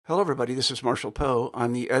Hello, everybody. This is Marshall Poe.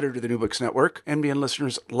 I'm the editor of the New Books Network. NBN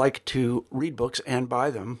listeners like to read books and buy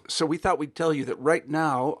them. So we thought we'd tell you that right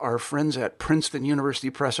now, our friends at Princeton University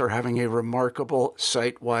Press are having a remarkable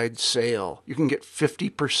site-wide sale. You can get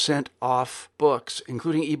 50% off books,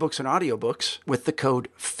 including ebooks and audiobooks, with the code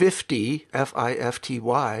 50,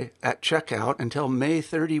 F-I-F-T-Y, at checkout until May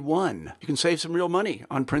 31. You can save some real money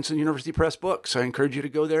on Princeton University Press books. I encourage you to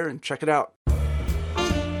go there and check it out.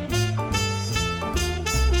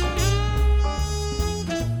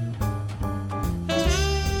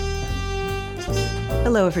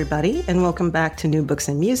 Hello, everybody, and welcome back to New Books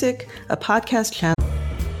and Music, a podcast channel.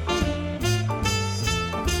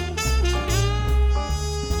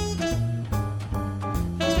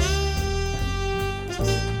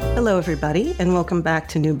 Hello, everybody, and welcome back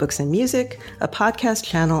to New Books and Music, a podcast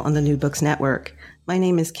channel on the New Books Network. My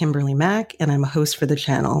name is Kimberly Mack, and I'm a host for the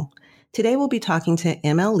channel. Today, we'll be talking to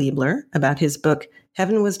M.L. Liebler about his book,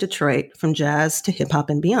 Heaven Was Detroit, From Jazz to Hip Hop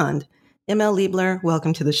and Beyond. M.L. Liebler,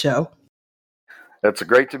 welcome to the show. It's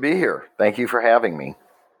great to be here. Thank you for having me.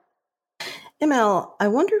 ML, I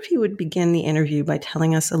wonder if you would begin the interview by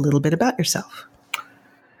telling us a little bit about yourself.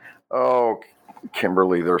 Oh,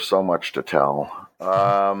 Kimberly, there's so much to tell.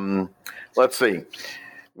 Let's see.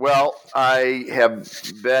 Well, I have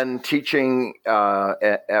been teaching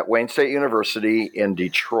at Wayne State University in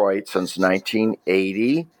Detroit since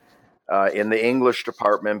 1980 in the English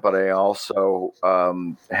department, but I also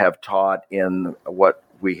have taught in what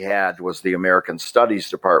we had was the American Studies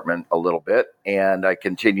department a little bit, and I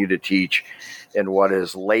continue to teach in what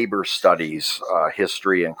is labor studies,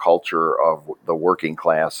 history and culture of the working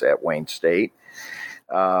class at Wayne State.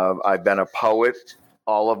 I've been a poet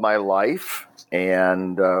all of my life,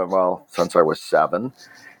 and since I was 7,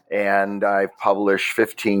 and I've published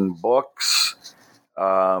 15 books.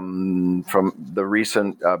 From the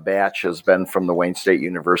recent batch has been from the Wayne State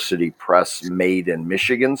University Press Made in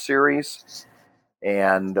Michigan series.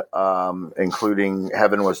 And including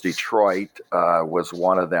Heaven Was Detroit was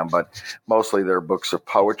one of them, but mostly they're books of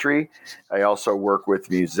poetry. I also work with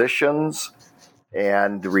musicians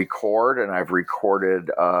and record, and I've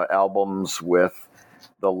recorded albums with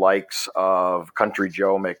the likes of Country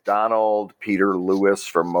Joe McDonald, Peter Lewis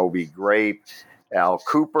from Moby Grape, Al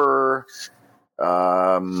Cooper.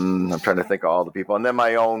 I'm trying to think of all the people. And then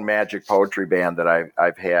my own magic poetry band that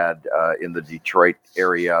I've had in the Detroit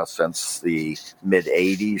area since the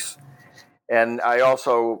mid-'80s. And I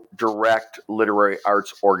also direct literary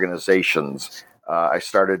arts organizations. I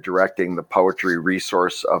started directing the Poetry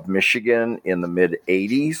Resource of Michigan in the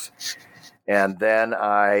mid-'80s. And then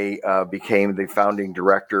I became the founding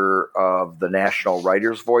director of the National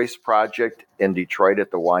Writers' Voice Project in Detroit at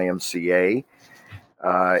the YMCA.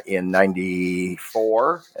 In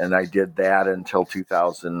 94, and I did that until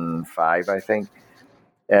 2005, I think.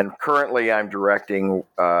 And currently I'm directing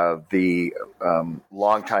the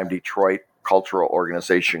longtime Detroit cultural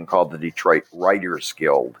organization called the Detroit Writers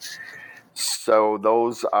Guild. So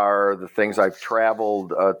those are the things. I've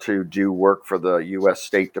traveled to do work for the U.S.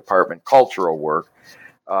 State Department, cultural work,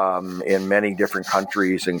 in many different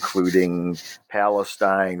countries, including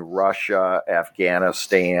Palestine, Russia,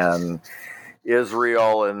 Afghanistan,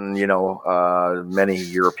 Israel, and, many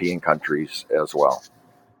European countries as well.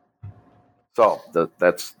 So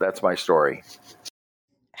that's my story.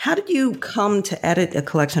 How did you come to edit a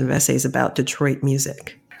collection of essays about Detroit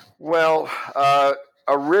music? Well,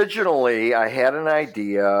 originally I had an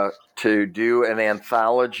idea to do an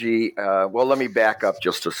anthology. Let me back up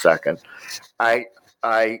just a second. I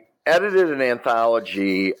edited an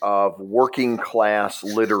anthology of working class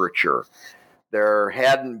literature. There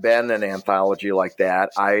hadn't been an anthology like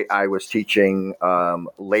that. I was teaching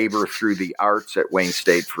labor through the arts at Wayne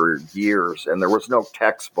State for years, and there was no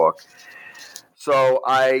textbook. So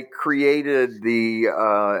I created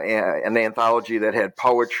an anthology that had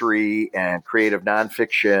poetry and creative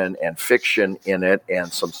nonfiction and fiction in it, and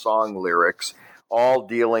some song lyrics, all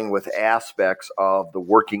dealing with aspects of the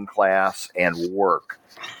working class and work.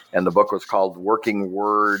 And the book was called Working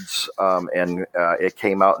Words, and it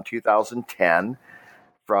came out in 2010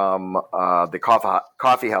 from the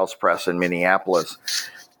Coffee House Press in Minneapolis.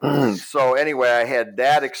 So anyway, I had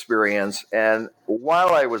that experience, and while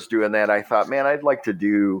I was doing that, I thought, man, I'd like to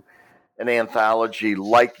do an anthology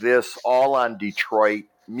like this, all on Detroit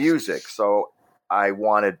music. So I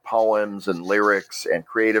wanted poems and lyrics and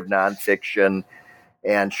creative nonfiction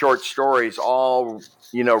and short stories, all,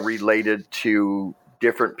 related to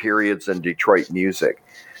different periods in Detroit music.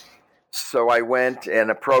 So I went and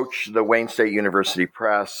approached the Wayne State University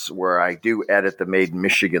Press, where I do edit the Made in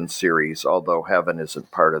Michigan series, although Heaven isn't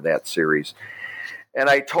part of that series. And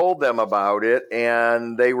I told them about it,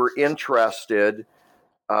 and they were interested.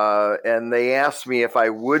 And they asked me if I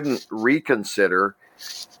wouldn't reconsider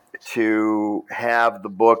to have the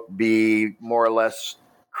book be more or less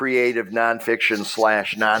creative nonfiction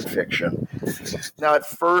 / nonfiction. Now, at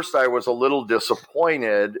first, I was a little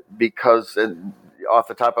disappointed because, off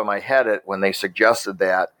the top of my head, when they suggested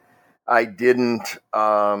that, I didn't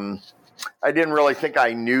really think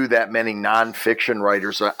I knew that many nonfiction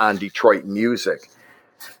writers on Detroit music.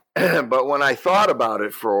 But when I thought about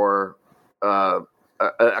it for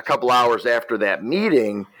a couple hours after that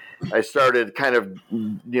meeting, I started kind of,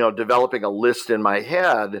 developing a list in my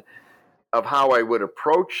head of how I would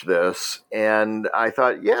approach this. And I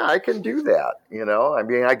thought, yeah, I can do that.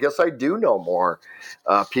 I guess I do know more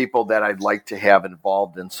people that I'd like to have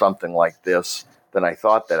involved in something like this than I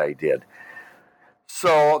thought that I did.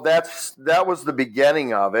 So that was the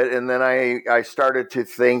beginning of it. And then I started to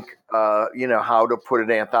think, how to put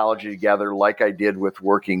an anthology together like I did with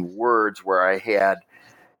Working Words, where I had,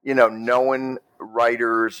 known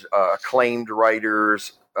writers, acclaimed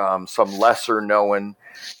writers, some lesser known,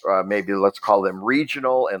 maybe let's call them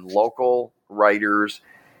regional and local writers.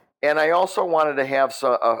 And I also wanted to have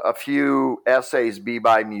a few essays be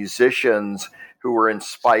by musicians who were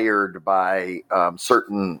inspired by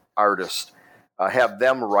certain artists, have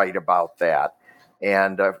them write about that.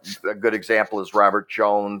 And a good example is Robert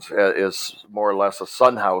Jones is more or less a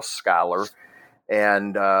Son House scholar,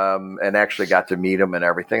 and actually got to meet him and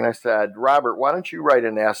everything. And I said, Robert, why don't you write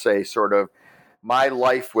an essay, sort of my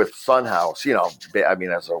life with Son House,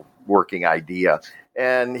 as a working idea.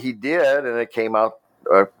 And he did, and it came out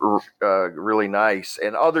really nice.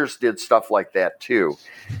 And others did stuff like that too.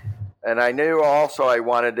 And I knew also I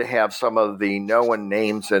wanted to have some of the known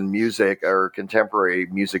names in music or contemporary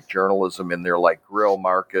music journalism in there, like Greil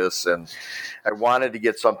Marcus. And I wanted to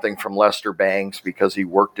get something from Lester Bangs because he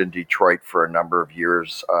worked in Detroit for a number of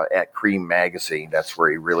years at Cream Magazine. That's where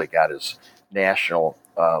he really got his national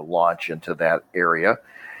launch into that area.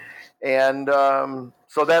 And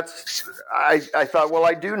so I thought, well,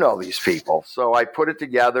 I do know these people. So I put it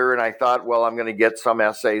together, and I thought, well, I'm going to get some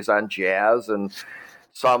essays on jazz and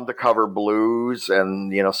some to cover blues,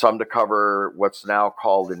 and some to cover what's now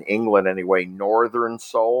called, in England anyway, Northern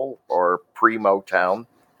Soul or pre-Motown,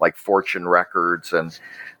 like Fortune Records and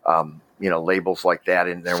labels like that.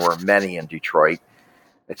 And there were many in Detroit.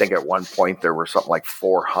 I think at one point there were something like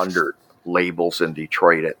 400 labels in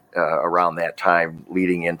Detroit around that time,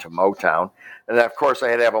 leading into Motown. And of course, I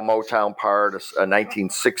had to have a Motown part, a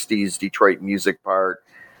 1960s Detroit music part.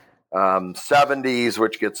 70s,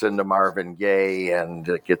 which gets into Marvin Gaye, and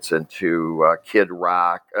it gets into Kid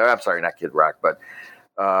Rock. I'm sorry, not Kid Rock, but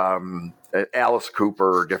Alice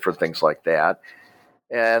Cooper, different things like that.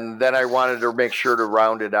 And then I wanted to make sure to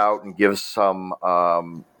round it out and give some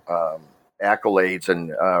accolades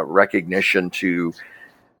and recognition to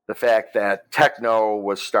the fact that techno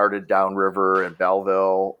was started downriver in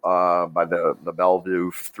Belleville by the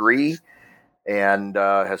Bellevue Three, and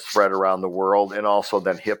has spread around the world, and also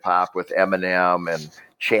then hip-hop with Eminem and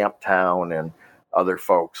Champtown and other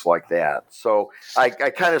folks like that. So I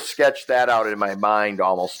kind of sketched that out in my mind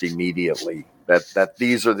almost immediately, that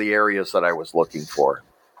these are the areas that I was looking for.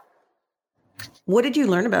 What did you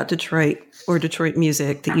learn about Detroit or Detroit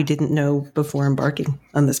music that you didn't know before embarking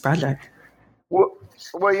on this project? Well,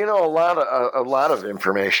 a lot of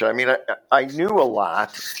information. I mean, I knew a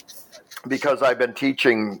lot, because I've been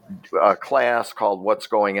teaching a class called What's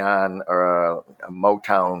Going On,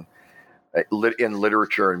 Motown in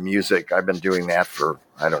Literature and Music. I've been doing that for,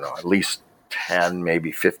 I don't know, at least 10,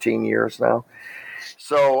 maybe 15 years now.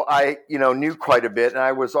 So I, knew quite a bit, and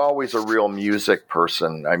I was always a real music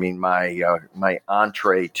person. I mean, my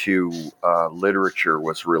entree to literature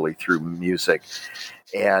was really through music.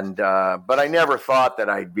 And but I never thought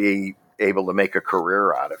that I'd be able to make a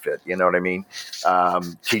career out of it. You know what I mean?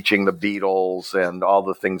 Teaching the Beatles and all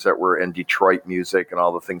the things that were in Detroit music and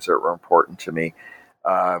all the things that were important to me.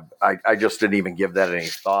 I just didn't even give that any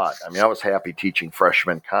thought. I mean, I was happy teaching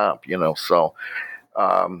freshman comp, so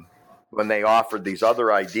when they offered these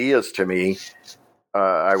other ideas to me,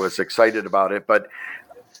 I was excited about it. But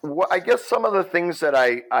I guess some of the things that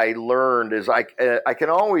I learned is I can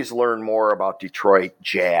always learn more about Detroit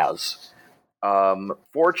jazz.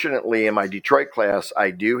 Fortunately, in my Detroit class,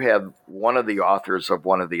 I do have one of the authors of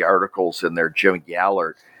one of the articles in there, Jim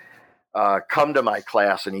Gallert, come to my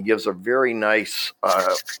class, and he gives a very nice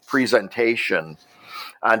presentation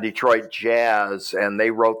on Detroit jazz. And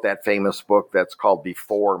they wrote that famous book that's called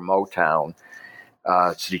Before Motown.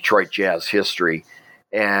 It's Detroit Jazz History.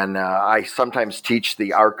 And I sometimes teach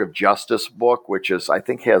the Arc of Justice book, which is, I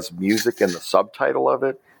think, has music in the subtitle of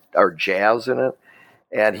it, or jazz in it.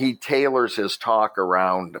 And he tailors his talk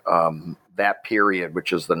around that period,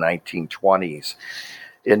 which is the 1920s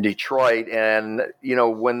in Detroit. And,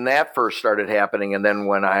 when that first started happening, and then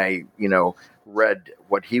when I, read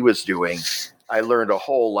what he was doing, I learned a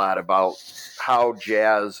whole lot about how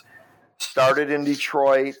jazz started in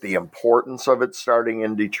Detroit, the importance of it starting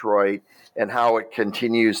in Detroit, and how it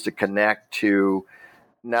continues to connect to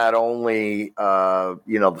not only,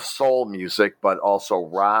 the soul music, but also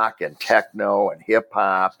rock and techno and hip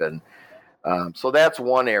hop. And so that's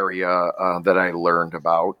one area that I learned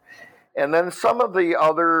about. And then some of the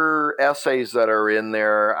other essays that are in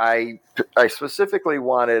there, I specifically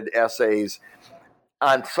wanted essays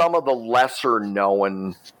on some of the lesser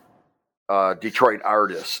known Detroit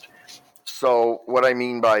artists. So what I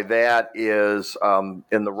mean by that is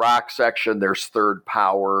in the rock section, there's Third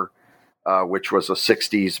Power, which was a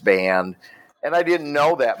 60s band. And I didn't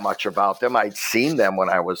know that much about them. I'd seen them when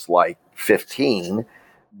I was like 15,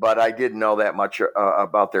 but I didn't know that much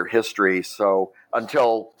about their history. So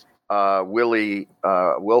until Willie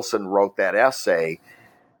Wilson wrote that essay.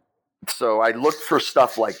 So I looked for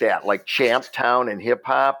stuff like that, like Champtown and hip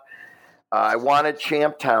hop. I wanted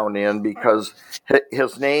Champtown in because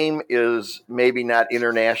his name is maybe not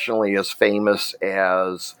internationally as famous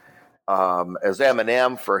as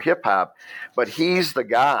Eminem for hip hop, but he's the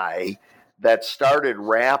guy that started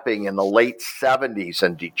rapping in the late 70s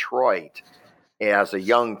in Detroit as a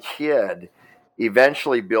young kid,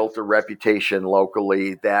 eventually built a reputation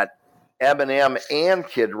locally that Eminem and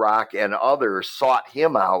Kid Rock and others sought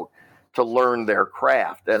him out to learn their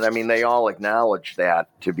craft. And I mean, they all acknowledge that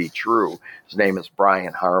to be true. His name is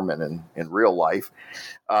Brian Harmon in real life.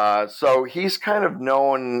 So he's kind of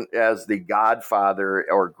known as the godfather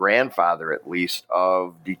or grandfather, at least,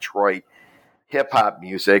 of Detroit hip hop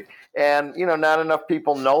music. And, not enough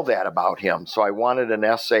people know that about him. So I wanted an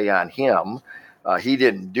essay on him. He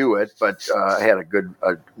didn't do it, but I had a good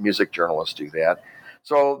music journalist do that.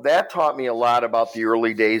 So that taught me a lot about the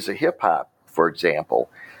early days of hip hop, for example.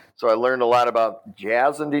 So I learned a lot about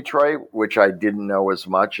jazz in Detroit, which I didn't know as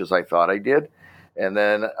much as I thought I did. And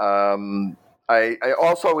then I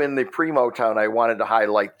also, in the pre-Motown, I wanted to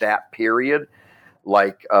highlight that period,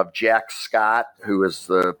 like of Jack Scott, who is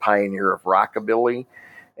the pioneer of rockabilly,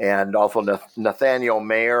 and also Nathaniel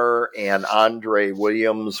Mayer and Andre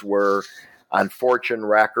Williams were on Fortune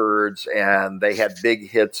Records, and they had big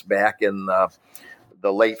hits back in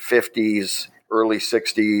the late 50s, early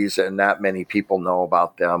 60s, and not many people know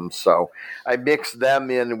about them. So I mixed them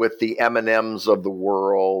in with the Eminems of the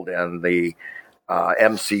world and the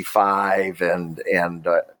MC5 and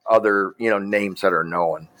other names that are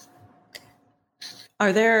known.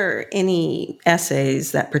 Are there any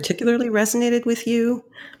essays that particularly resonated with you?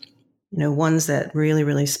 Ones that really,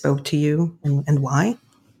 really spoke to you, and why?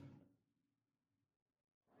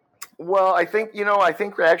 Well, I think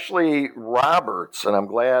actually Roberts, and I'm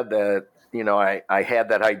glad that I had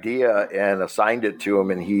that idea and assigned it to him,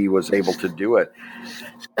 and he was able to do it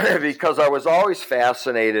because I was always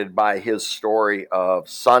fascinated by his story of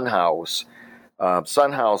Son House.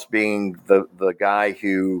 Son House being the guy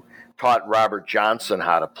who taught Robert Johnson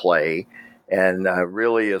how to play, and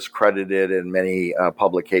really is credited in many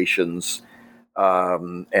publications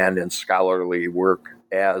and in scholarly work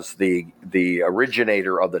as the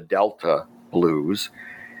originator of the Delta blues.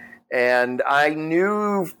 And I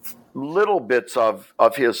knew little bits of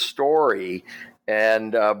his story,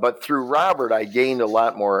 and but through Robert, I gained a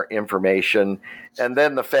lot more information. And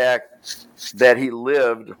then the fact that he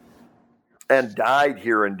lived and died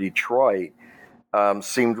here in Detroit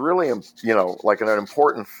seemed really, like an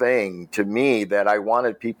important thing to me that I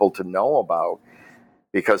wanted people to know about,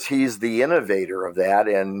 because he's the innovator of that,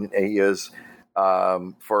 and he is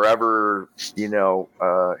forever,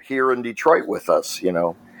 here in Detroit with us,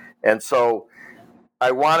 And so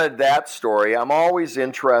I wanted that story. I'm always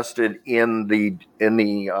interested in the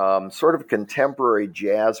sort of contemporary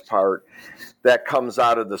jazz part that comes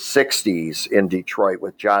out of the 60s in Detroit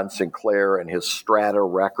with John Sinclair and his Strata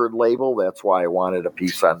record label. That's why I wanted a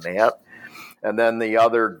piece on that. And then the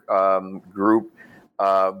other group,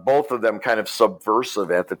 both of them kind of subversive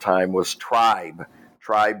at the time, was Tribe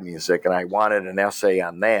music, and I wanted an essay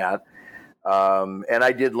on that. And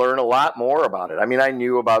I did learn a lot more about it. I mean, I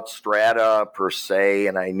knew about Strata per se,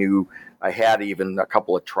 and I had even a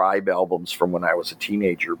couple of Tribe albums from when I was a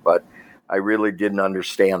teenager, but I really didn't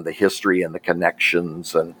understand the history and the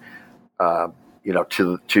connections and,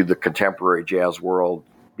 to the contemporary jazz world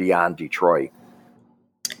beyond Detroit.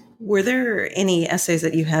 Were there any essays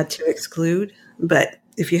that you had to exclude, but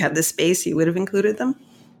if you had the space, you would have included them?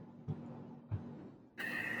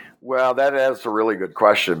 Well, that is a really good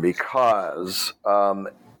question because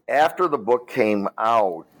after the book came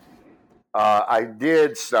out, I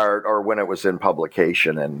did start, or when it was in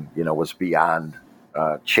publication and was beyond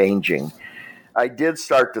changing, I did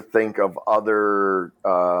start to think of other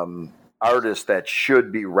artists that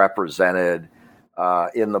should be represented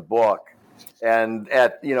in the book. And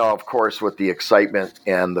of course, with the excitement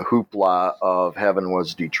and the hoopla of Heaven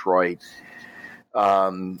Was Detroit,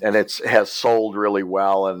 and it has sold really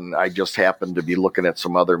well. And I just happened to be looking at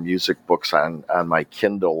some other music books on my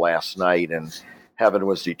Kindle last night, and Heaven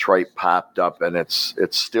Was Detroit popped up, and it's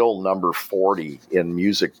still number 40 in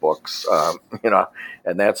music books,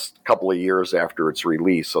 and that's a couple of years after its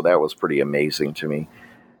release. So that was pretty amazing to me.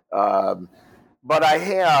 But I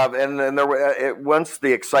have, and there once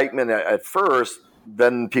the excitement at first,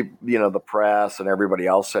 then people, the press and everybody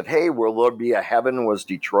else said, "Hey, will there be a Heaven Was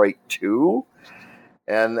Detroit 2?"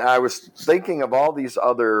 And I was thinking of all these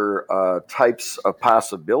other types of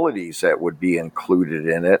possibilities that would be included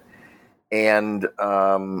in it. And,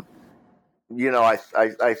 I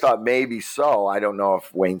thought maybe so. I don't know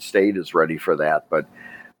if Wayne State is ready for that, but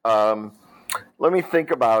let me think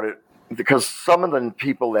about it, because some of the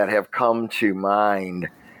people that have come to mind,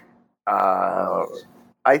 I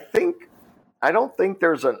don't think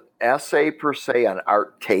there's an essay per se on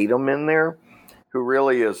Art Tatum in there, who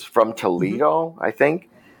really is from Toledo, I think,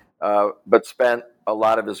 but spent a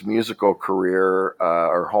lot of his musical career,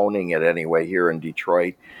 or honing it anyway, here in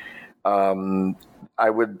Detroit. I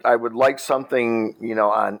would like something,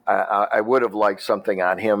 on. I would have liked something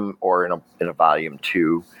on him, or in a volume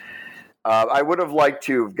 2. I would have liked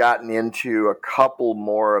to have gotten into a couple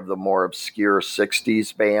more of the more obscure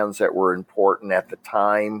 '60s bands that were important at the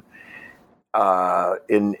time.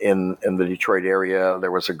 In the Detroit area,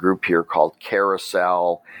 there was a group here called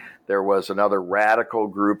Carousel. There was another radical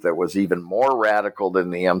group that was even more radical than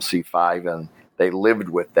the MC5, and they lived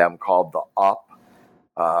with them, called the Up.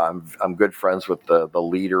 I'm good friends with the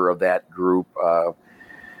leader of that group,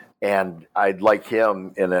 and I'd like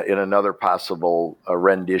him in another possible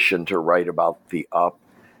rendition to write about the Up,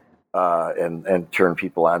 and turn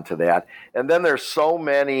people onto that. And then there's so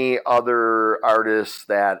many other artists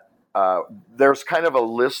that there's kind of a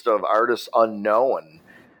list of artists unknown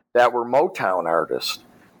that were Motown artists,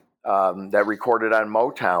 that recorded on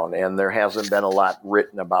Motown, and there hasn't been a lot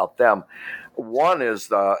written about them. One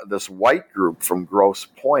is this white group from Grosse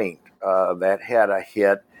Pointe that had a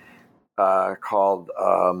hit called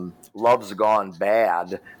Love's Gone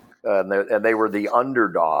Bad, and they were the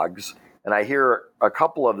Underdogs. And I hear a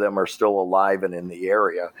couple of them are still alive and in the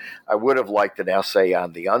area. I would have liked an essay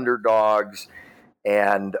on the Underdogs,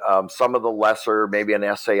 and some of the lesser, maybe an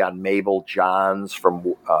essay on Mabel Johns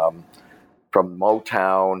from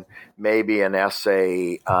Motown, maybe an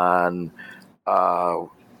essay on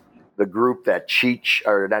the group that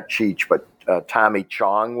Tommy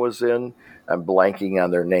Chong was in. I'm blanking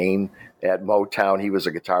on their name. At Motown, he was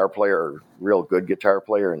a guitar player, a real good guitar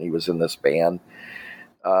player, and he was in this band.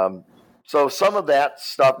 So some of that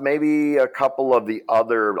stuff, maybe a couple of the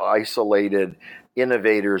other isolated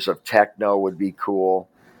innovators of techno would be cool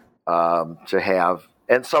to have.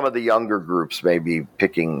 And some of the younger groups maybe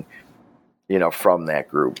picking, from that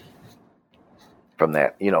group,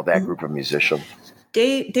 that group of musicians.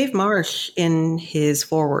 Dave Marsh, in his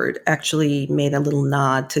foreword, actually made a little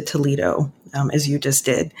nod to Toledo, as you just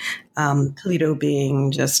did. Toledo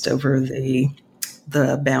being just over the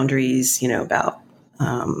boundaries, about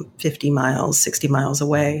 50 miles, 60 miles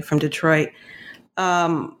away from Detroit.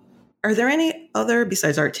 Are there any other,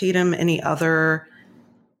 besides Art Tatum, any other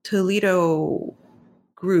Toledo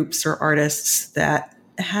groups or artists that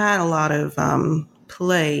had a lot of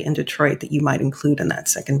play in Detroit that you might include in that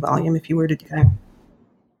second volume if you were to do that?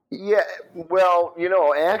 Yeah, well,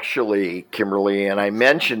 actually, Kimberly, and I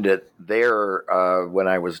mentioned it there when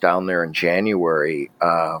I was down there in January,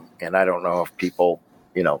 and I don't know if people,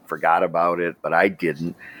 forgot about it, but I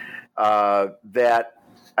didn't, that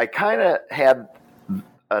I kind of had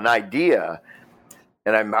an idea,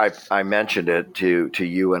 and I mentioned it to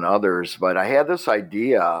you and others, but I had this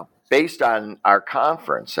idea based on our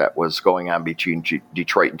conference that was going on between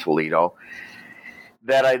Detroit and Toledo,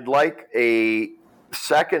 that I'd like a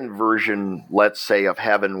second version, let's say, of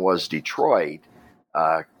Heaven Was Detroit,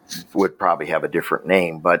 would probably have a different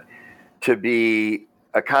name, but to be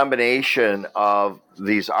a combination of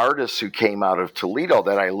these artists who came out of Toledo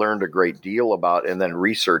that I learned a great deal about and then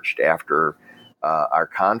researched after our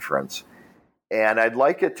conference. And I'd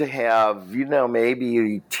like it to have,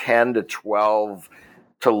 maybe 10 to 12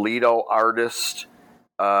 Toledo artists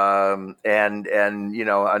and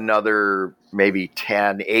another maybe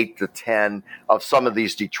 8 to 10 of some of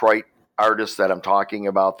these Detroit artists that I'm talking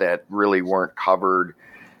about that really weren't covered.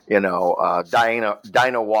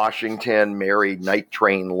 Dinah Washington married Night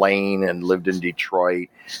Train Lane and lived in Detroit.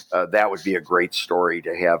 That would be a great story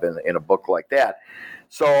to have in a book like that.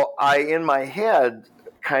 So I, in my head,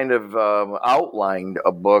 kind of outlined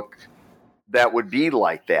a book that would be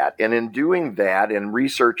like that. And in doing that and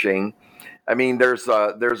researching, I mean, there's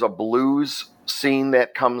a blues scene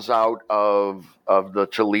that comes out of the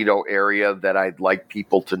Toledo area that I'd like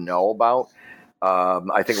people to know about.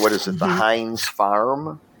 I think, what is it, the Heinz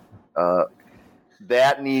Farm?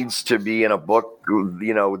 That needs to be in a book,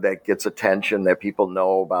 that gets attention, that people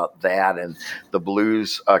know about that and the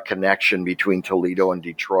blues connection between Toledo and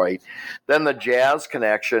Detroit. Then the jazz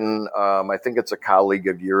connection, I think it's a colleague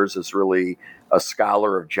of yours is really a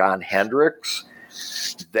scholar of Jon Hendricks.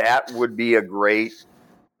 That would be a great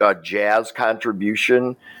jazz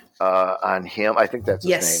contribution on him. I think that's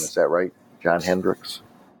his name. Is that right? Jon Hendricks.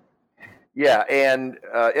 Yeah, and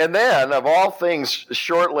then of all things,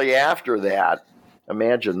 shortly after that,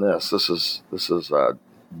 imagine this. This is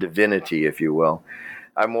divinity, if you will.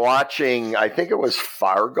 I'm watching, I think it was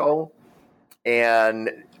Fargo, and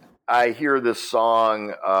I hear this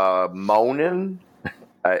song, Moanin'.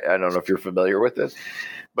 I don't know if you're familiar with it,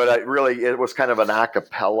 but it was kind of an a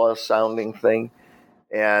cappella sounding thing.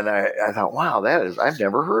 And I thought, wow, I've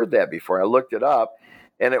never heard that before. I looked it up,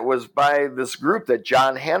 and it was by this group that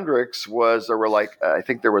Jon Hendricks was. There were I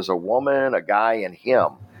think there was a woman, a guy, and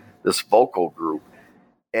him, this vocal group.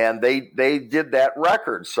 And they did that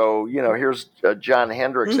record. So, here's Jon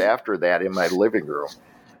Hendricks after that in my living room.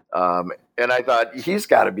 And I thought, he's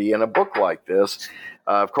got to be in a book like this.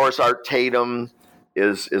 Of course, Art Tatum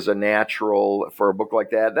is a natural for a book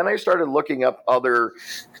like that. Then I started looking up other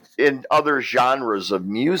genres of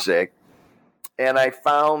music. And I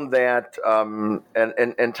found that,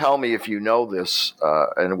 and tell me if you know this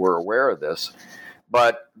and we're aware of this,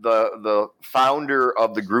 but the founder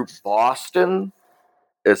of the group Boston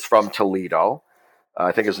is from Toledo.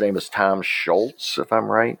 I think his name is Tom Schultz, if I'm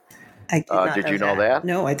right. Did you know that?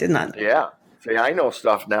 No, I did not. Yeah. See, I know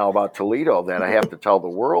stuff now about Toledo that I have to tell the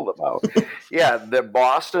world about. Yeah, the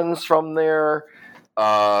Boston's from there.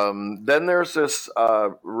 Then there's this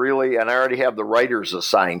really, and I already have the writers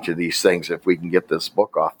assigned to these things if we can get this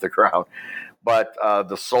book off the ground. But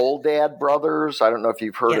the Soledad brothers, I don't know if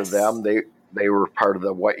you've heard of them. They were part of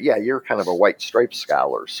the white. Yeah, you're kind of a White Stripes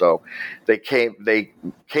scholar, so they came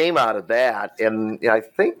out of that, and I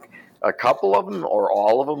think a couple of them or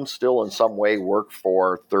all of them still in some way work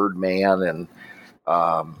for Third Man, and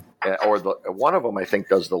one of them I think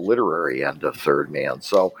does the literary end of Third Man.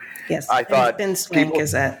 So yes, I thought Ben Swank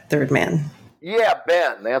is at Third Man. Yeah,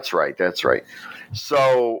 Ben, that's right.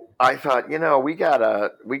 So I thought, we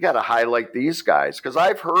gotta highlight these guys because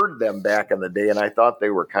I've heard them back in the day, and I thought they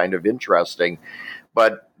were kind of interesting.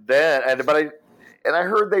 But then, I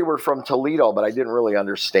heard they were from Toledo, but I didn't really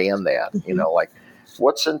understand that.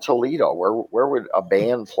 What's in Toledo? Where would a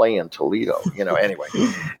band play in Toledo? Anyway.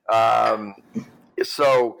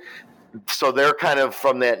 So they're kind of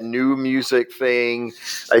from that new music thing.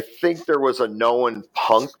 I think there was a known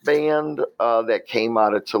punk band that came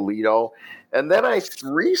out of Toledo. And then I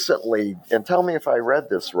recently, and tell me if I read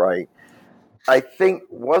this right, I think,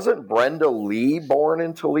 wasn't Brenda Lee born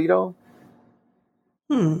in Toledo?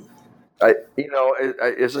 Isn't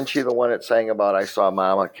she the one that sang about "I saw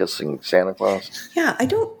Mama kissing Santa Claus"? Yeah, I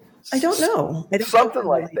don't know. Something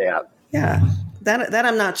like that. Yeah, that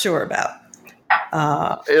I'm not sure about.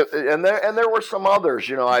 And there were some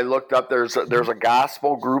others. I looked up. There's a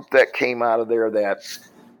gospel group that came out of there that,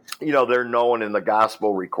 they're known in the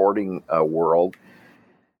gospel recording world.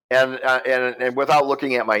 And without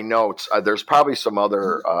looking at my notes, there's probably some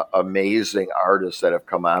other amazing artists that have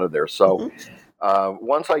come out of there. So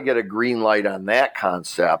once I get a green light on that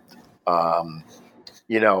concept,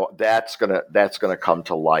 that's gonna come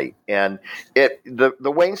to light. And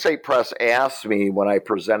the Wayne State Press asked me when I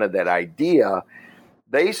presented that idea.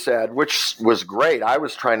 They said, which was great. I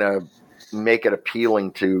was trying to make it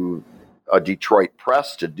appealing to a Detroit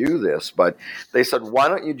press to do this, but they said, why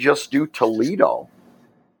don't you just do Toledo?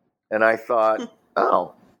 And I thought,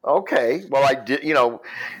 oh, okay. Well, I did,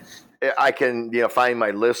 I can, find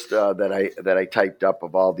my list that I typed up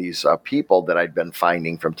of all these people that I'd been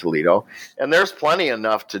finding from Toledo. And there's plenty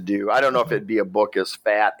enough to do. I don't know if it'd be a book as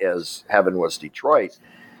fat as Heaven Was Detroit,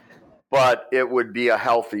 but it would be a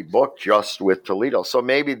healthy book just with Toledo. So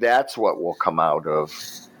maybe that's what will come out of,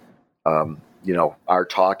 our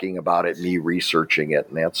talking about it, me researching it,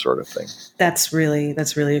 and that sort of thing. That's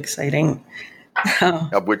really exciting.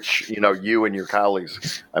 of which, you and your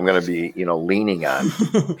colleagues, I'm going to be, leaning on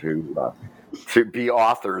to be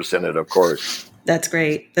authors in it, of course. That's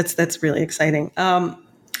great. That's really exciting.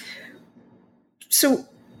 So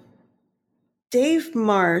Dave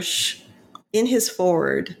Marsh, in his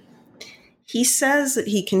foreword, he says that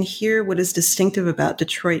he can hear what is distinctive about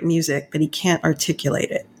Detroit music, but he can't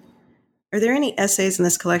articulate it. Are there any essays in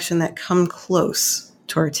this collection that come close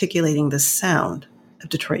to articulating the sound of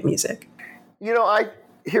Detroit music?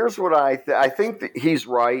 Here's what I think that he's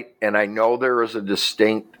right, and I know there is a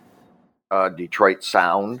distinct Detroit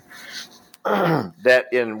sound that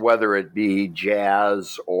in whether it be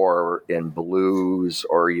jazz or in blues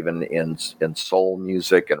or even in soul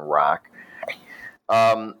music and rock.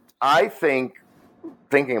 I think,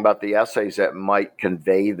 thinking about the essays that might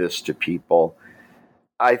convey this to people,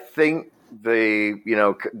 I think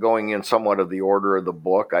going in somewhat of the order of the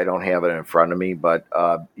book, I don't have it in front of me, but,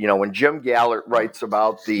 when Jim Gallert writes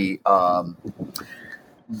about the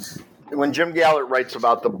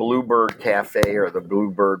Bluebird Cafe or the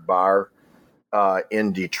Bluebird Bar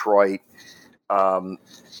in Detroit,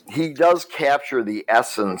 he does capture the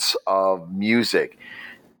essence of music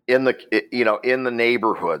in the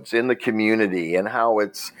neighborhoods, in the community, and how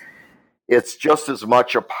it's just as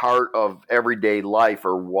much a part of everyday life,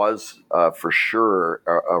 or was for sure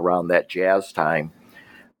around that jazz time,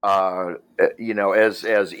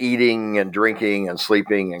 as eating and drinking and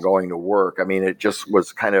sleeping and going to work. I mean, it just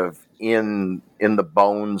was kind of in the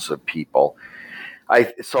bones of people.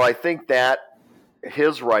 So I think that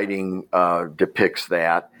his writing depicts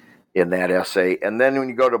that in that essay. And then when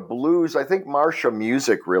you go to blues, I think Marcia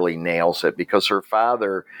Music really nails it, because her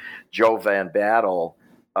father, Joe Van Battle,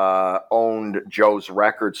 owned Joe's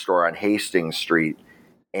record store on Hastings Street,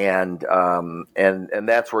 and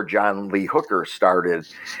that's where John Lee Hooker started.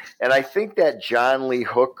 And I think that John Lee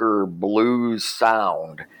Hooker blues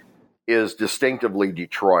sound is distinctively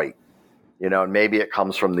Detroit. And maybe it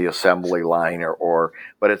comes from the assembly line,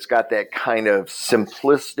 but it's got that kind of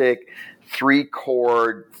simplistic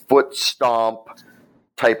 3-chord foot stomp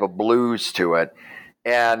type of blues to it.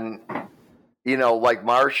 And like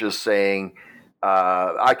Marcia's saying,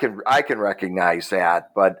 I can recognize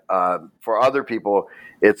that, but for other people,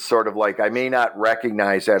 it's sort of like I may not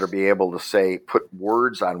recognize that or be able to put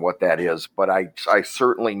words on what that is, but I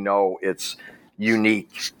certainly know it's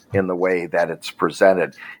unique in the way that it's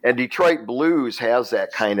presented. And Detroit blues has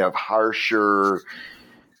that kind of harsher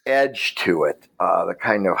edge to it, the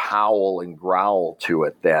kind of howl and growl to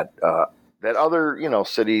it that other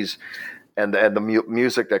cities and the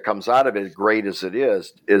music that comes out of it, great as it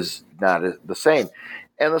is not the same.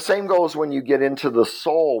 And the same goes when you get into the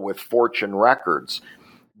soul with Fortune Records.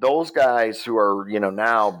 Those guys who are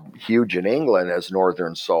now huge in England as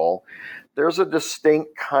Northern Soul, there's a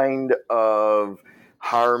distinct kind of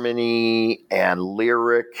harmony and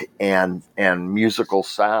lyric and musical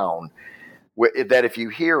sound that if you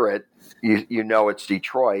hear it, you know it's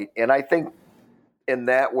Detroit. And I think in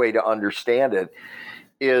that way to understand it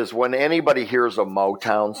is when anybody hears a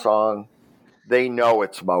Motown song, they know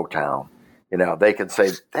it's Motown. They can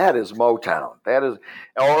say, that is Motown. That is,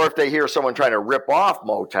 or if they hear someone trying to rip off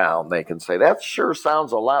Motown, they can say, that sure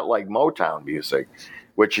sounds a lot like Motown music,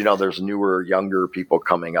 which, there's newer, younger people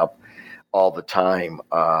coming up all the time.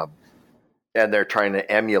 And they're trying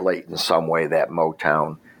to emulate in some way that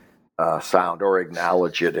Motown sound or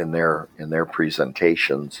acknowledge it in their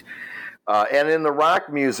presentations. And in the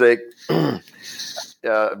rock music,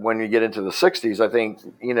 when you get into the 60s, I think,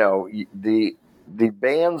 the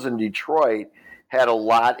bands in Detroit had a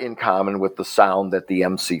lot in common with the sound that the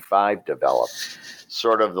MC5 developed.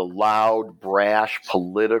 Sort of the loud, brash,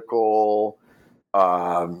 political,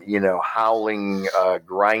 howling,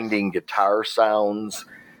 grinding guitar sounds,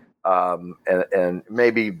 and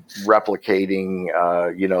maybe replicating,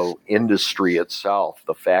 industry itself,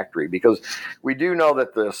 the factory, because we do know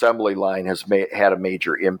that the assembly line has had a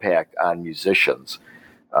major impact on musicians.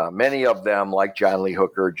 Many of them, like John Lee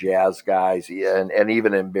Hooker, jazz guys, and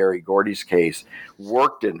even in Berry Gordy's case,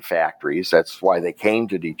 worked in factories. That's why they came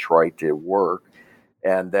to Detroit to work.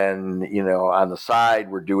 And then, on the side,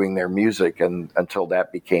 were doing their music until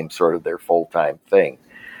that became sort of their full-time thing.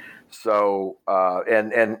 So,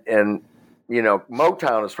 Motown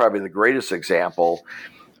is probably the greatest example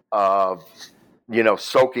of,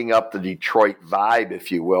 soaking up the Detroit vibe, if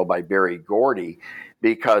you will, by Berry Gordy,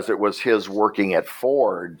 because it was his working at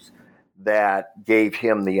Ford's that gave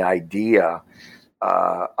him the idea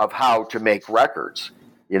of how to make records.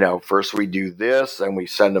 First we do this, and we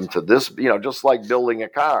send them to this, just like building a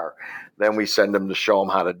car. Then we send them to show them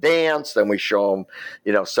how to dance. Then we show them,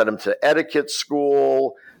 send them to etiquette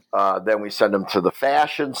school. Then we send them to the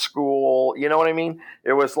fashion school. You know what I mean?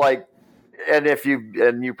 It was like, and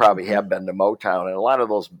you probably have been to Motown, and a lot of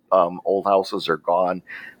those old houses are gone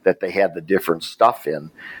that they had the different stuff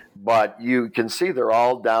in. But you can see they're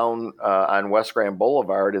all down on West Grand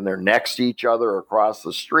Boulevard, and they're next to each other across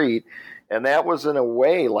the street. And that was, in a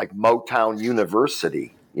way, like Motown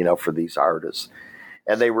University, for these artists.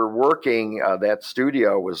 And they were working, that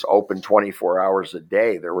studio was open 24 hours a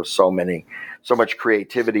day. There was so much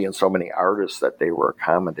creativity and so many artists that they were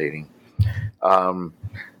accommodating. I'm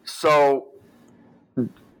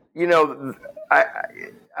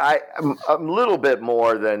a little bit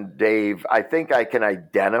more than Dave. I think I can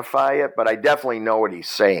identify it, but I definitely know what he's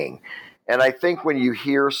saying. And I think when you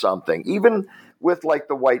hear something, even with like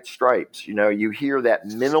the White Stripes, you hear that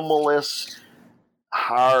minimalist,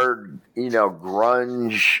 hard,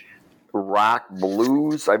 grunge rock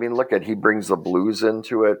blues. I mean, he brings the blues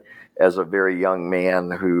into it as a very young man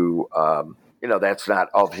who, that's not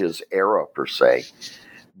of his era per se,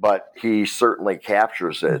 but he certainly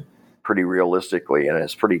captures it pretty realistically and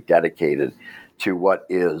is pretty dedicated to what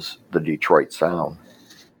is the Detroit sound.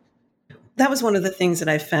 That was one of the things that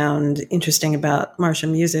I found interesting about Marsha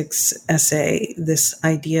Music's essay, this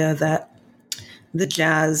idea that the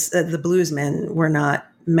the bluesmen were not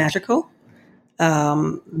magical,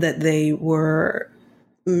 that they were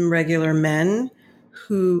regular men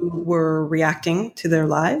who were reacting to their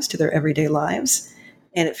lives, to their everyday lives.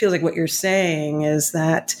 And it feels like what you're saying is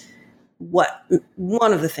that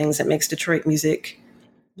one of the things that makes Detroit music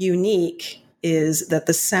unique is that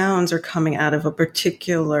the sounds are coming out of a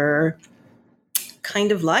particular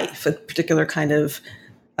kind of life, a particular kind of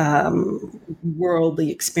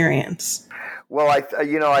worldly experience. Well,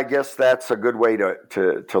 I guess that's a good way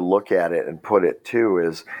to look at it and put it too.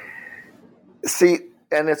 Is see,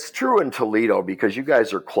 and it's true in Toledo because you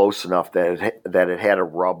guys are close enough that it had to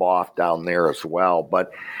rub off down there as well.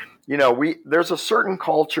 But there's a certain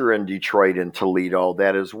culture in Detroit and Toledo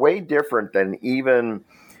that is way different than even.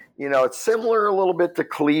 It's similar a little bit to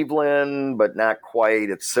Cleveland, but not quite.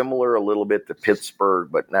 It's similar a little bit to Pittsburgh,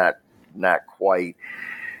 but not quite.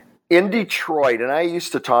 In Detroit, and I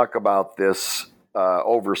used to talk about this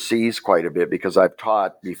overseas quite a bit because I've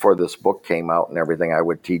taught before this book came out and everything. I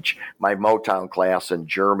would teach my Motown class in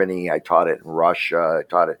Germany. I taught it in Russia. I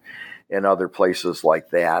taught it in other places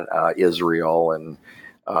like that, Israel. And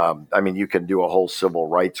you can do a whole civil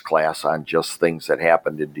rights class on just things that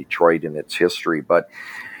happened in Detroit and its history. But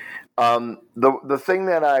the thing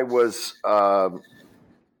that I was,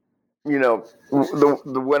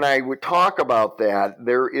 when I would talk about that,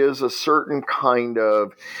 there is a certain kind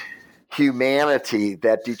of humanity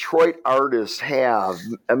that Detroit artists have.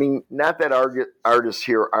 I mean, not that artists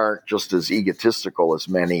here aren't just as egotistical as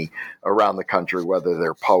many around the country, whether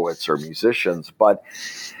they're poets or musicians, but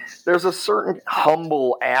there's a certain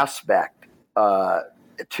humble aspect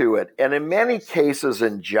to it. And in many cases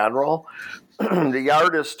in general, the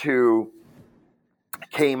artists who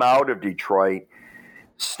came out of Detroit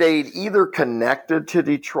stayed either connected to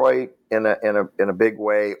Detroit in a big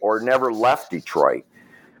way or never left Detroit.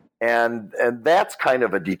 And that's kind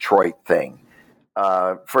of a Detroit thing.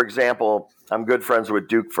 For example, I'm good friends with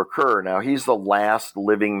Duke Fakur. Now, he's the last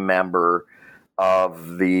living member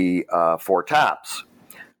of the Four Tops.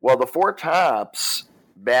 Well, the Four Tops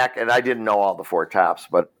back, and I didn't know all the Four Tops,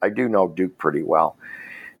 but I do know Duke pretty well.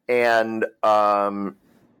 And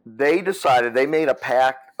they decided, they made a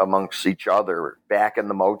pact amongst each other back in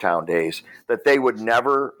the Motown days that they would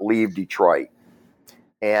never leave Detroit.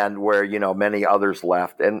 And where, many others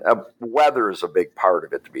left. And weather is a big part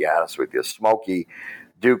of it, to be honest with you.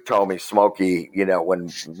 Duke told me, Smokey,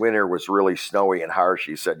 when winter was really snowy and harsh,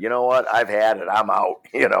 he said, you know what, I've had it, I'm out,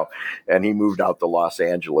 And he moved out to Los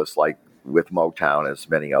Angeles, like with Motown, as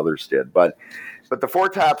many others did. But the Four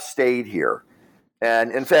Tops stayed here.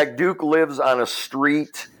 And in fact, Duke lives on a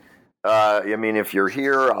street. If you're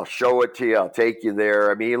here, I'll show it to you. I'll take you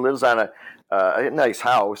there. He lives on a nice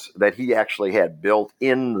house that he actually had built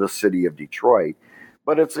in the city of Detroit.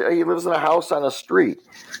 But he lives in a house on a street.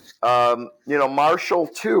 Marshall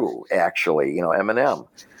too, actually, Eminem.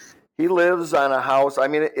 He lives on a house.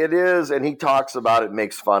 It is, and he talks about it,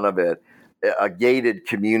 makes fun of it, a gated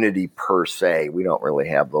community per se. We don't really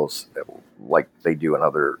have those like they do in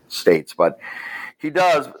other states, but he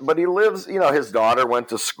does. But he lives, his daughter went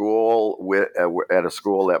to school at a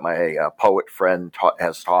school that my poet friend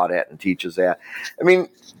has taught at and teaches at.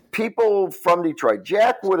 People from Detroit.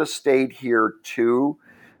 Jack would have stayed here too,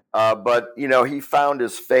 but he found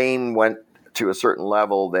his fame went to a certain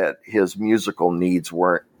level that his musical needs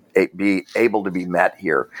weren't able to be met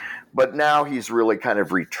here. But now he's really kind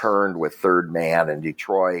of returned with Third Man in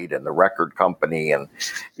Detroit and the record company and,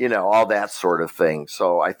 all that sort of thing.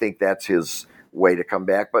 So I think that's his way to come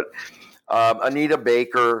back. But Anita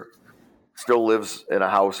Baker still lives in a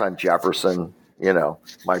house on Jefferson.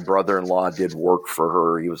 My brother-in-law did work for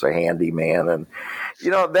her. He was a handyman. And,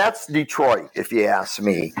 that's Detroit, if you ask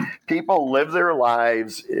me. People live their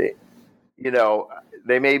lives,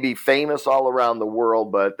 they may be famous all around the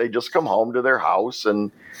world, but they just come home to their house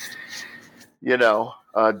and,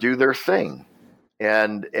 do their thing.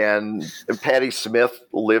 And Patti Smith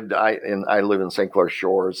lived, I live in St. Clair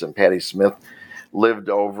Shores, and Patti Smith lived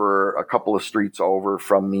over a couple of streets over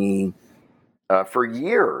from me for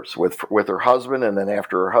years with her husband. And then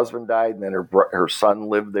after her husband died, and then her son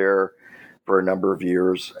lived there for a number of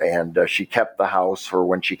years. And she kept the house for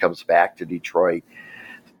when she comes back to Detroit.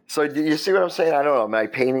 So do you see what I'm saying? I don't know. Am I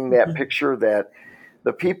painting that picture that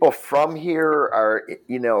the people from here are,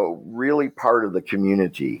 really part of the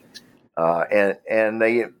community? And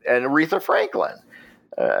Aretha Franklin,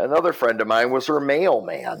 another friend of mine, was her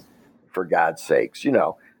mailman, for God's sakes.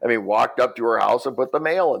 Walked up to her house and put the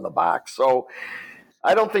mail in the box. So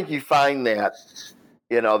I don't think you find that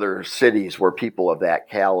in other cities where people of that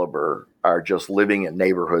caliber are just living in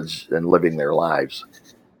neighborhoods and living their lives.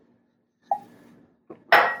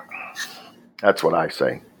 That's what I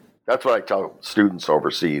say. That's what I tell students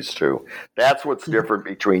overseas, too. That's what's different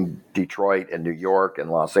between Detroit and New York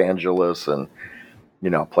and Los Angeles and,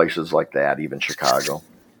 places like that, even Chicago.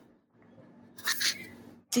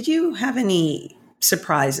 Did you have any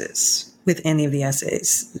surprises with any of the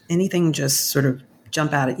essays? Anything just sort of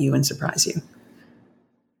jump out at you and surprise you?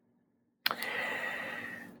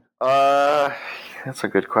 That's a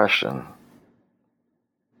good question.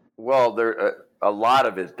 Well, a lot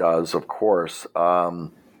of it does, of course.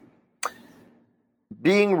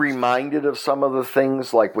 Being reminded of some of the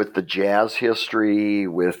things, like with the jazz history,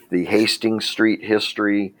 with the Hastings Street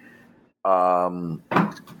history, there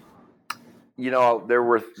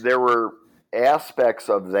were aspects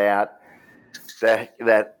of that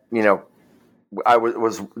that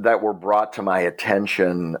were brought to my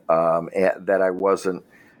attention that I wasn't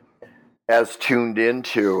as tuned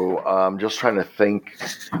into. Just trying to think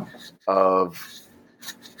of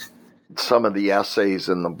some of the essays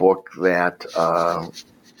in the book that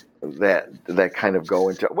kind of go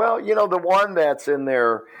into, the one that's in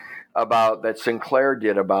there about that Sinclair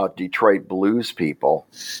did about Detroit blues people,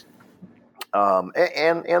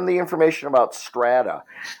 and the information about Strata.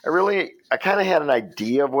 I kind of had an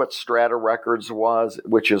idea of what Strata Records was,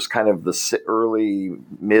 which is kind of the early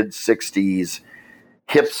mid 60s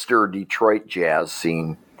hipster Detroit jazz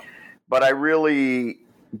scene, but I really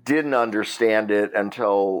didn't understand it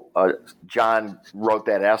until John wrote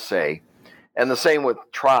that essay. And the same with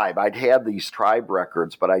Tribe. I'd had these Tribe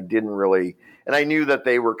records, but I didn't really, and I knew that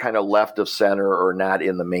they were kind of left of center or not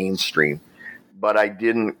in the mainstream, but I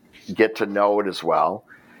didn't get to know it as well.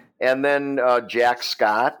 And then Jack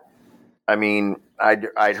Scott. I'd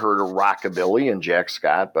heard of rockabilly and Jack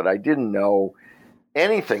Scott, but I didn't know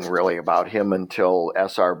anything really about him until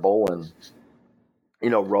S.R. Bolin,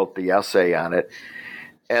 wrote the essay on it.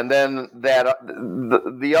 And then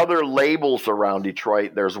the other labels around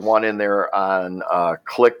Detroit, there's one in there on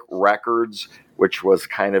Click Records, which was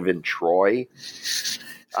kind of in Troy.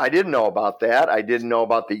 I didn't know about that. I didn't know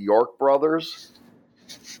about the York Brothers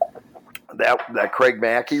that Craig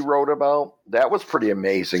Mackey wrote about. That was pretty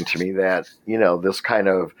amazing to me that, this kind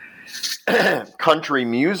of country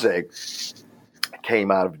music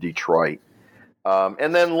came out of Detroit.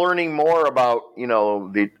 And then learning more about,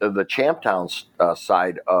 the Champtown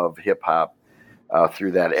side of hip hop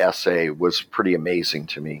through that essay was pretty amazing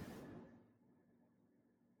to me.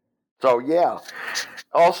 So, yeah.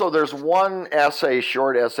 Also, there's one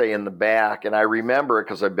short essay in the back, and I remember it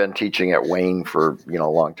because I've been teaching at Wayne for, a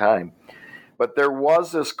long time. But there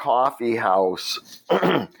was this coffee house.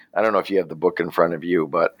 I don't know if you have the book in front of you,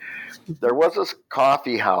 but there was this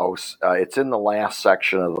coffee house. It's in the last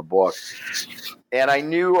section of the book. And I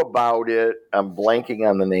knew about it. I'm blanking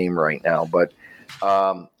on the name right now, but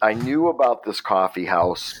I knew about this coffee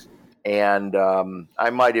house, and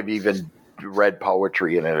I might have even read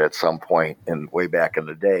poetry in it at some point way back in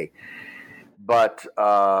the day. But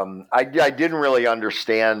I didn't really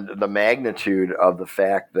understand the magnitude of the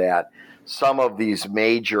fact that some of these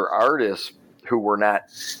major artists who were not,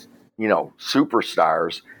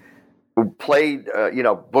 superstars, who played,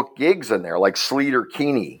 booked gigs in there, like Sleater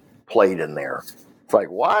Keeney played in there. It's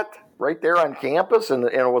like, what? Right there on campus? And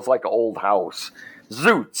it was like an old house.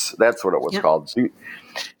 Zoots. That's what it was Yep. called. Zoot.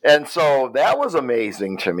 And so that was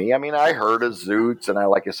amazing to me. I mean, I heard of Zoots, and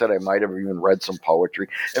like I said, I might have even read some poetry.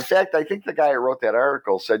 In fact, I think the guy who wrote that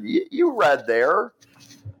article said, you read there?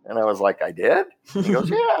 And I was like, I did? He goes,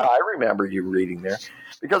 yeah, I remember you reading there.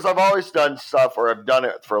 Because I've always done stuff, or I've done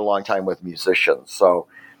it for a long time with musicians. So,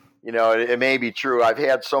 it may be true. I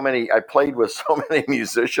played with so many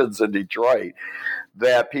musicians in Detroit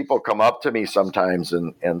that people come up to me sometimes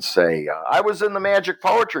and say, I was in the Magic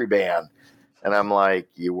Poetry Band. And I'm like,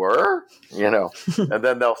 you were? And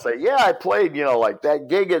then they'll say, yeah, I played, like that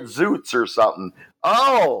gig at Zoots or something.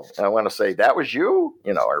 Oh, and I want to say, that was you,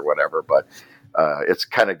 or whatever. But it's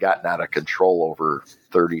kind of gotten out of control over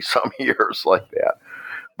 30 some years like that.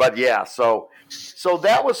 But yeah, so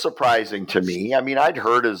that was surprising to me. I mean, I'd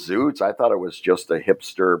heard of Zoots. I thought it was just a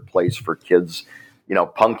hipster place for kids,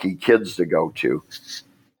 punky kids to go to.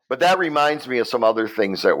 But that reminds me of some other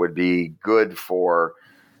things that would be good for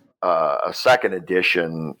a second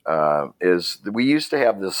edition. Is we used to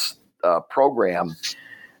have this program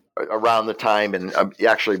around the time, and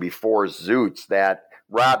actually before Zoots, that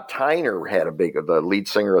Rob Tyner had the lead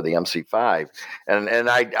singer of the MC5, and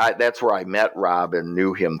I that's where I met Rob and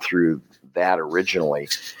knew him through that originally.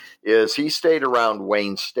 Is he stayed around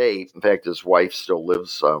Wayne State? In fact, his wife still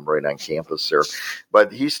lives right on campus there,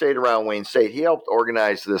 but he stayed around Wayne State. He helped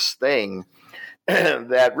organize this thing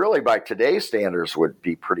that really, by today's standards, would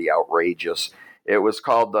be pretty outrageous. It was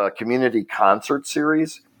called the Community Concert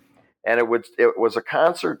Series, and it was a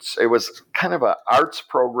concert. It was kind of an arts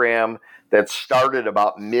program that started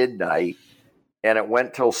about midnight, and it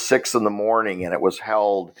went till 6 a.m, and it was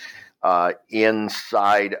held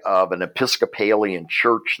inside of an Episcopalian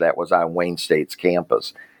church that was on Wayne State's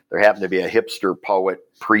campus. There happened to be a hipster poet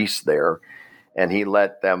priest there, and he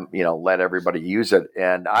let everybody use it.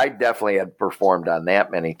 And I definitely had performed on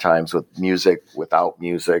that many times, with music, without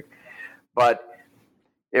music. But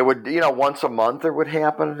it would, once a month it would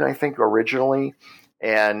happen, I think, originally.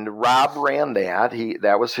 And Rob ran that.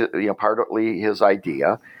 That was partly his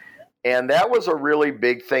idea. And that was a really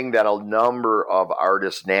big thing that a number of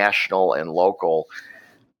artists, national and local,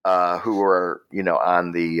 who were,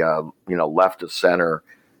 on the, left of center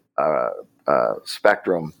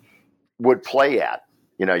spectrum, would play at.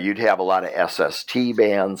 You'd have a lot of SST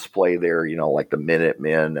bands play there, like the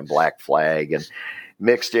Minutemen and Black Flag, and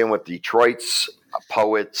mixed in with Detroit's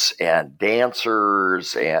poets and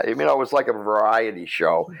dancers. And, it was like a variety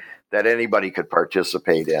show that anybody could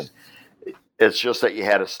participate in. It's just that you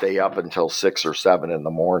had to stay up until 6 or 7 in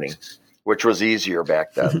the morning, which was easier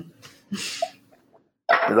back then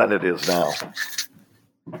than it is now.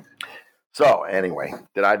 So anyway,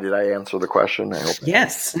 did I answer the question? I hope.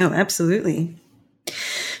 Yes. No, absolutely.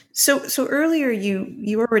 So earlier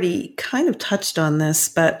you already kind of touched on this,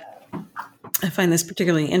 but I find this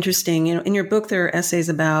particularly interesting. In your book, there are essays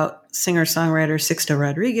about singer-songwriter Sixto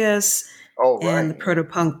Rodriguez and the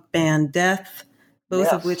proto-punk band Death,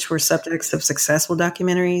 both of which were subjects of successful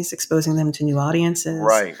documentaries, exposing them to new audiences.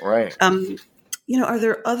 Right. Are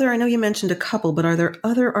there I know you mentioned a couple, but are there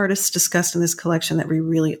other artists discussed in this collection that we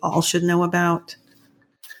really all should know about?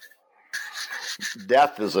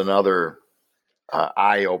 Death is another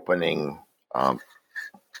eye-opening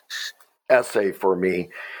essay for me.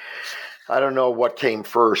 I don't know what came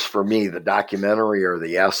first for me, the documentary or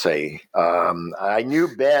the essay. I knew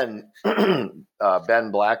Ben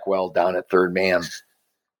Blackwell down at Third Man.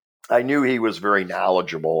 I knew he was very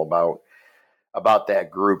knowledgeable about that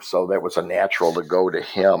group, so that was a natural to go to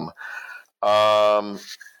him. I'm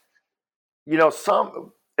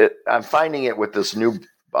finding it with this new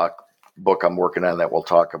book I'm working on that we'll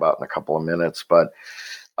talk about in a couple of minutes, but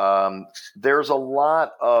there's a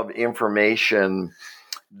lot of information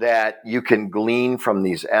that you can glean from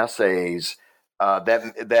these essays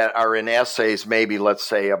that are in essays, maybe let's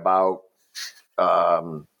say about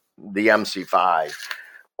the MC5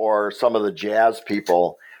 or some of the jazz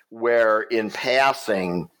people, where in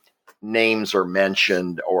passing names are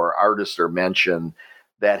mentioned or artists are mentioned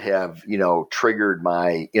that have, triggered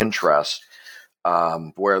my interest,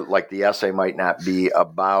 where like the essay might not be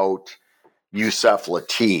about Yusef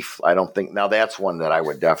Lateef. I don't think, now that's one that I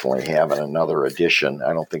would definitely have in another edition.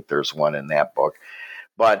 I don't think there's one in that book,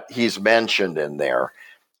 but he's mentioned in there.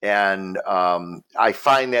 And I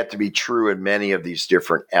find that to be true in many of these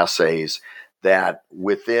different essays, that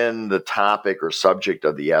within the topic or subject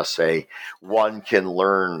of the essay, one can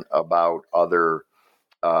learn about other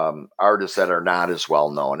artists that are not as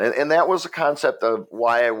well known. And that was a concept of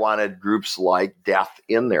why I wanted groups like Death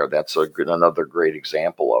in there. That's another great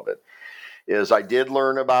example of it. is I did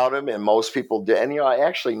learn about him, and most people did. And, I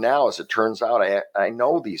actually now, as it turns out, I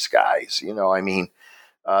know these guys,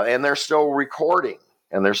 and they're still recording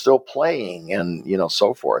and they're still playing and,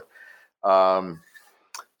 so forth.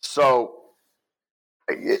 So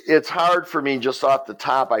it's hard for me just off the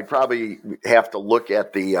top. I'd probably have to look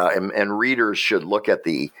at the, and readers should look at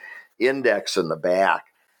the index in the back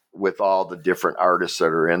with all the different artists that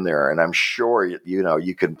are in there. And I'm sure,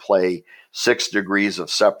 you can play 6 Degrees of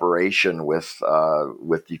Separation with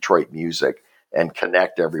Detroit music and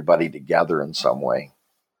connect everybody together in some way.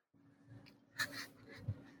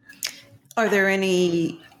 Are there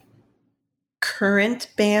any current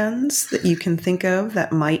bands that you can think of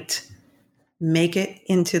that might make it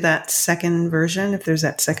into that second version, if there's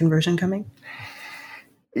that second version coming?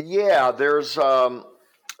 Yeah, there's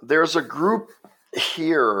a group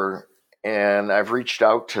here, and I've reached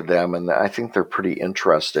out to them, and I think they're pretty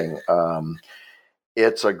interesting.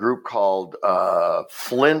 It's a group called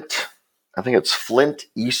Flint. I think it's Flint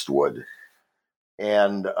Eastwood,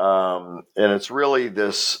 and it's really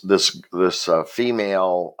this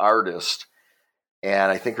female artist,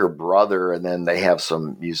 and I think her brother, and then they have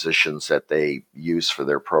some musicians that they use for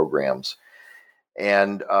their programs.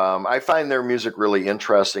 And I find their music really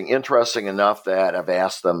interesting enough that I've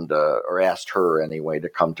asked her anyway, to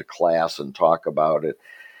come to class and talk about it.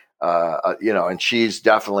 And she's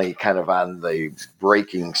definitely kind of on the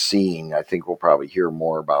breaking scene. I think we'll probably hear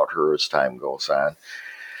more about her as time goes on.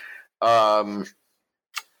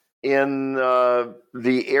 In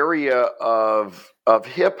the area of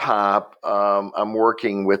hip hop, I'm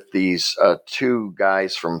working with these 2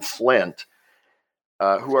 guys from Flint,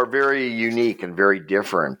 who are very unique and very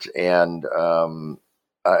different. And,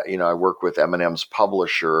 I work with Eminem's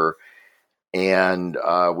publisher, and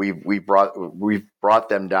we've brought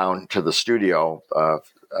them down to the studio,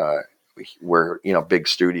 where, big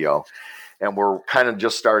studio, and we're kind of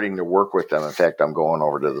just starting to work with them. In fact, I'm going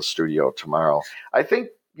over to the studio tomorrow. I think,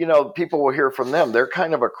 people will hear from them. They're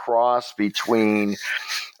kind of a cross between,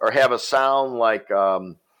 or have a sound like,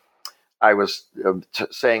 I was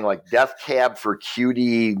saying, like Death Cab for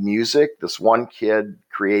Cutie music. This one kid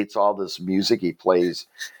creates all this music. He plays,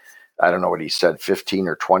 I don't know what he said, 15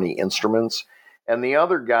 or 20 instruments. And the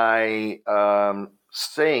other guy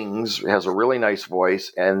sings, has a really nice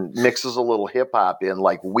voice, and mixes a little hip hop in,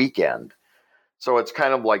 like Weekend. So it's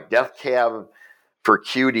kind of like Death Cab for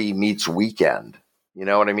Cutie meets Weekend. You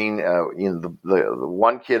know what I mean? The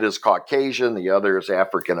one kid is Caucasian, the other is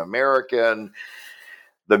African American.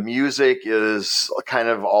 The music is kind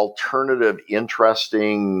of alternative,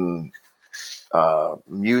 interesting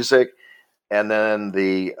music, and then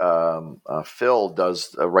the Phil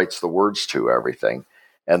writes the words to everything,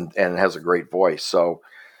 and has a great voice. So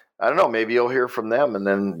I don't know, maybe you'll hear from them, and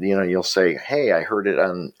then you'll say, "Hey, I heard it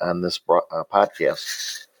on this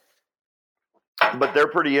podcast." But they're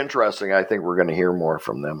pretty interesting. I think we're going to hear more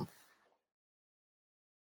from them.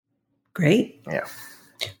 Great. Yeah.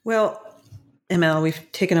 Well, ML,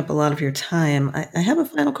 we've taken up a lot of your time. I have a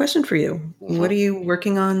final question for you. Mm-hmm. What are you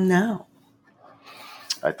working on now?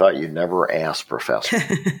 I thought you'd never ask, Professor.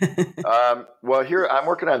 Well, here I'm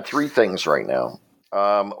working on 3 things right now.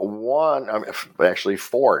 One, actually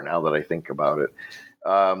 4 now that I think about it.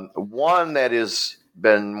 One that has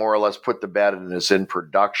been more or less put to bed and is in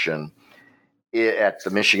production at the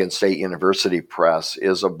Michigan State University Press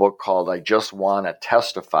is a book called I Just Want to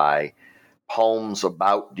Testify, Poems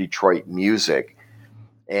About Detroit Music.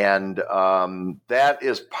 And that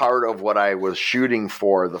is part of what I was shooting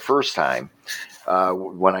for the first time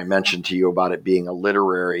when I mentioned to you about it being a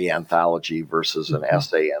literary anthology versus an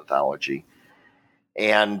essay anthology.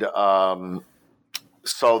 And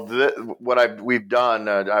so we've done,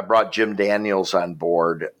 I brought Jim Daniels on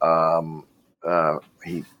board.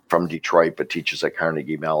 He from Detroit, but teaches at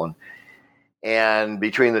Carnegie Mellon. And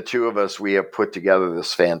between the 2 of us, we have put together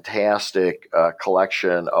this fantastic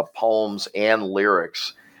collection of poems and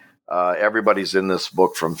lyrics. Everybody's in this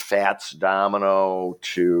book, from Fats Domino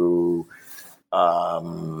to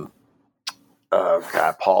Paul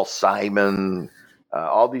Simon,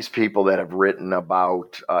 all these people that have written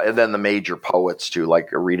about, and then the major poets too, like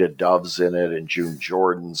Rita Dove's in it, and June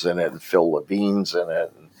Jordan's in it, and Phil Levine's in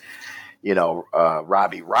it, and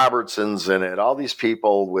Robbie Robertson's in it. All these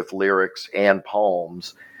people with lyrics and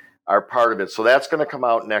poems are part of it. So that's going to come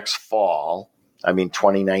out next fall.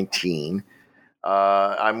 2019.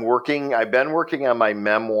 I've been working on my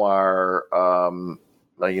memoir,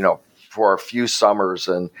 for a few summers,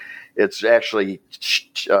 and it's actually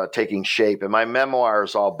taking shape. And my memoir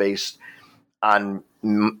is all based on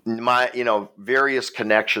my, various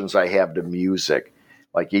connections I have to music.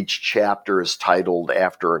 Like each chapter is titled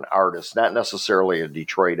after an artist, not necessarily a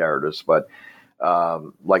Detroit artist, but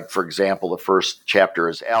like, for example, the first chapter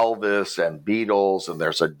is Elvis and Beatles, and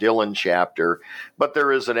there's a Dylan chapter, but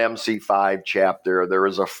there is an MC5 chapter. There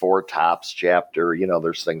is a Four Tops chapter.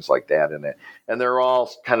 There's things like that in it. And they're all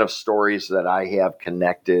kind of stories that I have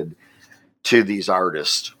connected to these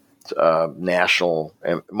artists, national,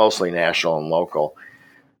 and mostly national and local.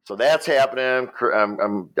 So that's happening.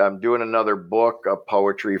 I'm doing another book of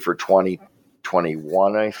poetry for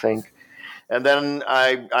 2021, I think. And then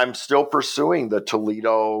I'm still pursuing the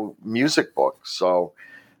Toledo music book. So,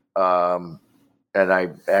 and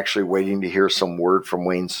I'm actually waiting to hear some word from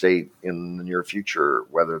Wayne State in the near future,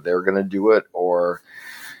 whether they're going to do it or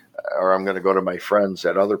I'm going to go to my friends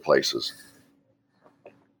at other places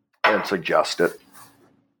and suggest it.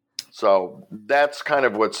 So that's kind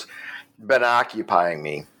of what's been occupying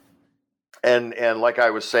me. And like I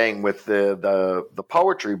was saying with the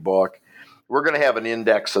poetry book, we're going to have an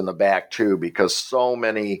index in the back too, because so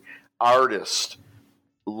many artists,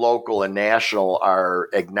 local and national, are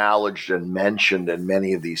acknowledged and mentioned in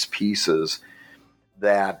many of these pieces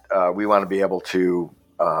that we want to be able to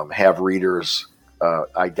have readers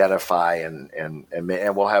identify and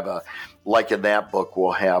we'll have like in that book,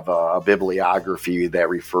 we'll have a bibliography that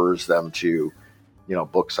refers them to,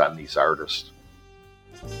 books on these artists.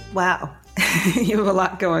 Wow. You have a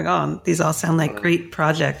lot going on. These all sound like great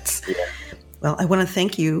projects. Yeah. Well, I want to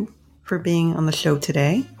thank you for being on the show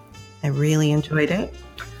today. I really enjoyed it.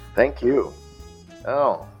 Thank you.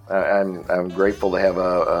 Oh, I'm grateful to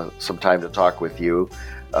have some time to talk with you,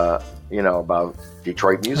 about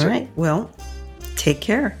Detroit music. All right. Well, take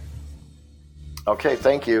care. Okay.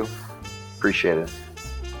 Thank you. Appreciate it.